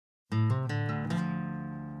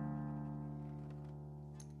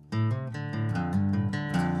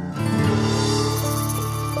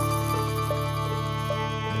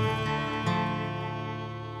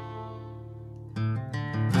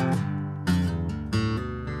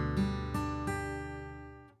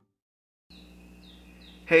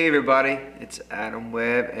Hey everybody, it's Adam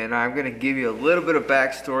Webb, and I'm going to give you a little bit of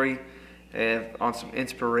backstory on some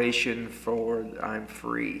inspiration for I'm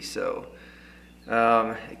Free. So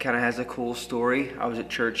it kind of has a cool story. I was at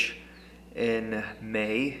church in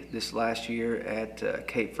May this last year at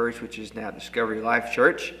Cape First, which is now Discovery Life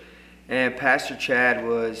Church, and Pastor Chad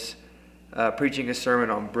was preaching a sermon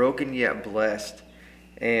on broken yet blessed.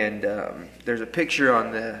 And there's a picture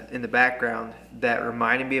in the background that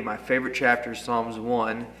reminded me of my favorite chapter, Psalms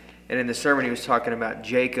 1. And in the sermon, he was talking about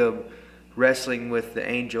Jacob wrestling with the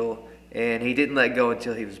angel, and he didn't let go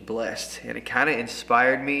until he was blessed. And it kind of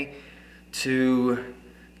inspired me to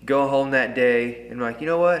go home that day and be like, you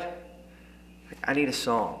know what? I need a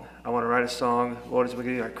song. I want to write a song. What is going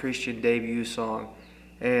to be my Christian debut song?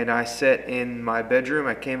 And I sat in my bedroom.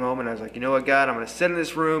 I came home and I was like, you know what, God? I'm going to sit in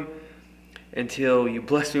this room until you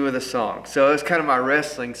bless me with a song. So it was kind of my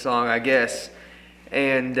wrestling song, I guess.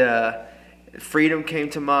 And freedom came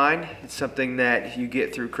to mind. It's something that you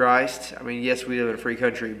get through Christ. I mean, yes, we live in a free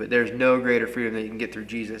country, but there's no greater freedom that you can get through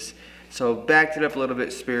Jesus. So backed it up a little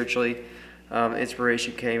bit spiritually.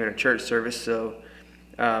 Inspiration came in a church service. So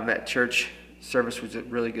that church service was a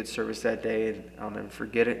really good service that day, and I'll never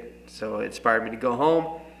forget it. So it inspired me to go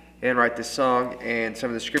home and write this song, and some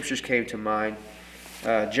of the scriptures came to mind.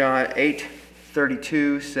 John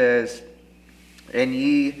 8:32 says, "And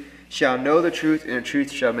ye shall know the truth, and the truth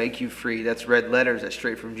shall make you free." That's red letters. That's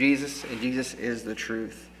straight from Jesus, and Jesus is the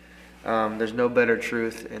truth. There's no better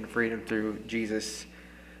truth and freedom through Jesus.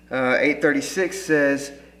 8:36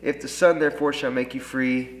 says, "If the Son therefore shall make you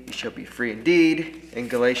free, you shall be free indeed." And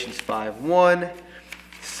Galatians 5:1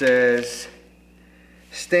 says,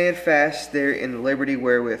 "Stand fast there in the liberty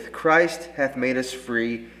wherewith Christ hath made us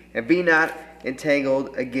free, and be not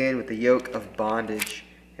entangled again with the yoke of bondage."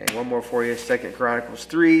 And one more for you. 2 Chronicles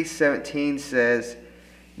 3:17 says,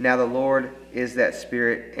 "Now the Lord is that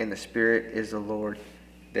Spirit, and the Spirit is the Lord.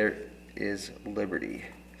 There is liberty."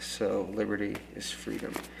 So liberty is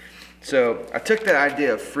freedom. So I took that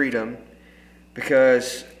idea of freedom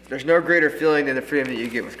because there's no greater feeling than the freedom that you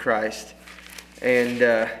get with Christ. And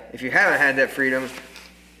if you haven't had that freedom,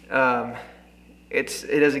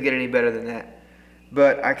 it doesn't get any better than that.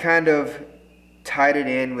 But I kind of tied it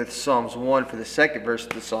in with Psalms 1 for the second verse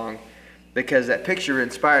of the song, because that picture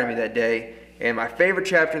inspired me that day. And my favorite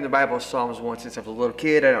chapter in the Bible is Psalms 1 since I was a little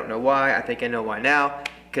kid. I don't know why. I think I know why now,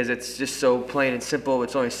 because it's just so plain and simple.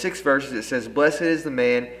 It's only 6 verses. It says, "Blessed is the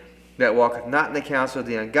man that walketh not in the counsel of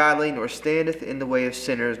the ungodly, nor standeth in the way of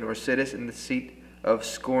sinners, nor sitteth in the seat of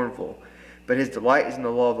scornful. But his delight is in the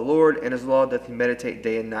law of the Lord, and his law doth he meditate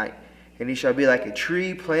day and night. And he shall be like a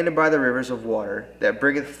tree planted by the rivers of water, that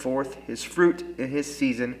bringeth forth his fruit in his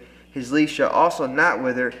season. His leaf shall also not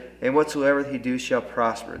wither, and whatsoever he do shall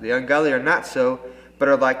prosper. The ungodly are not so, but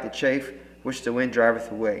are like the chaff which the wind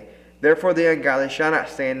driveth away. Therefore the ungodly shall not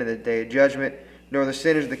stand in the day of judgment, nor the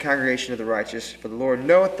sinners in the congregation of the righteous. For the Lord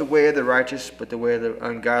knoweth the way of the righteous, but the way of the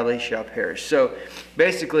ungodly shall perish." So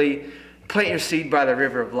basically, plant your seed by the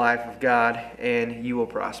river of life of God, and you will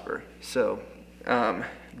prosper. So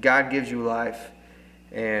God gives you life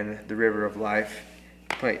and the river of life.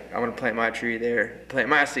 I'm going to plant my tree there, plant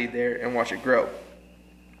my seed there, and watch it grow.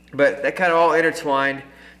 But that kind of all intertwined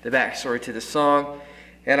the backstory to the song.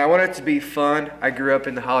 And I want it to be fun. I grew up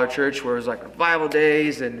in the Holler Church where it was like revival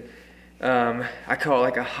days, and I call it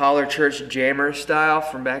like a Holler Church jammer style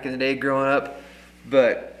from back in the day growing up.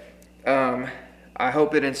 But I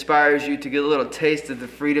hope it inspires you to get a little taste of the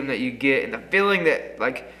freedom that you get and the feeling that,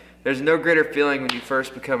 like, there's no greater feeling when you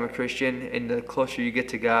first become a Christian and the closer you get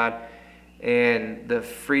to God, and the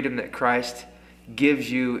freedom that Christ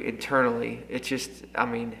gives you internally. It's just, I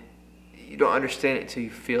mean, you don't understand it until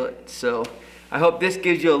you feel it. So I hope this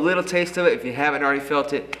gives you a little taste of it if you haven't already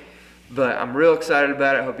felt it. But I'm real excited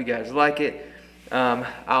about it. I hope you guys like it.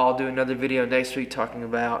 I'll do another video next week talking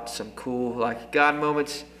about some cool God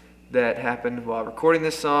moments that happened while recording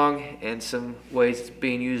this song and some ways it's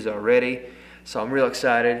being used already. So I'm real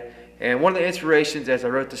excited. And one of the inspirations as I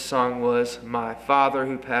wrote this song was my father,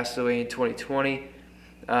 who passed away in 2020.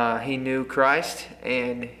 He knew Christ,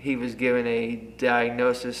 and he was given a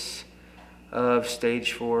diagnosis of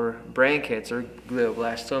stage 4 brain cancer,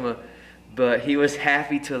 glioblastoma. But he was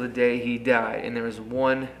happy till the day he died. And there was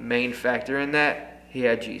one main factor in that: he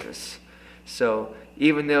had Jesus. So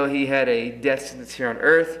even though he had a death sentence here on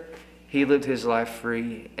earth, he lived his life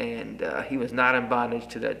free, and he was not in bondage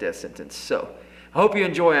to that death sentence. So I hope you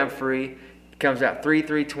enjoy I'm Free. It comes out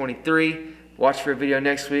 3/3/23. Watch for a video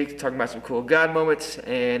next week talking about some cool God moments,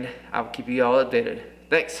 and I'll keep you all updated.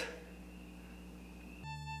 Thanks.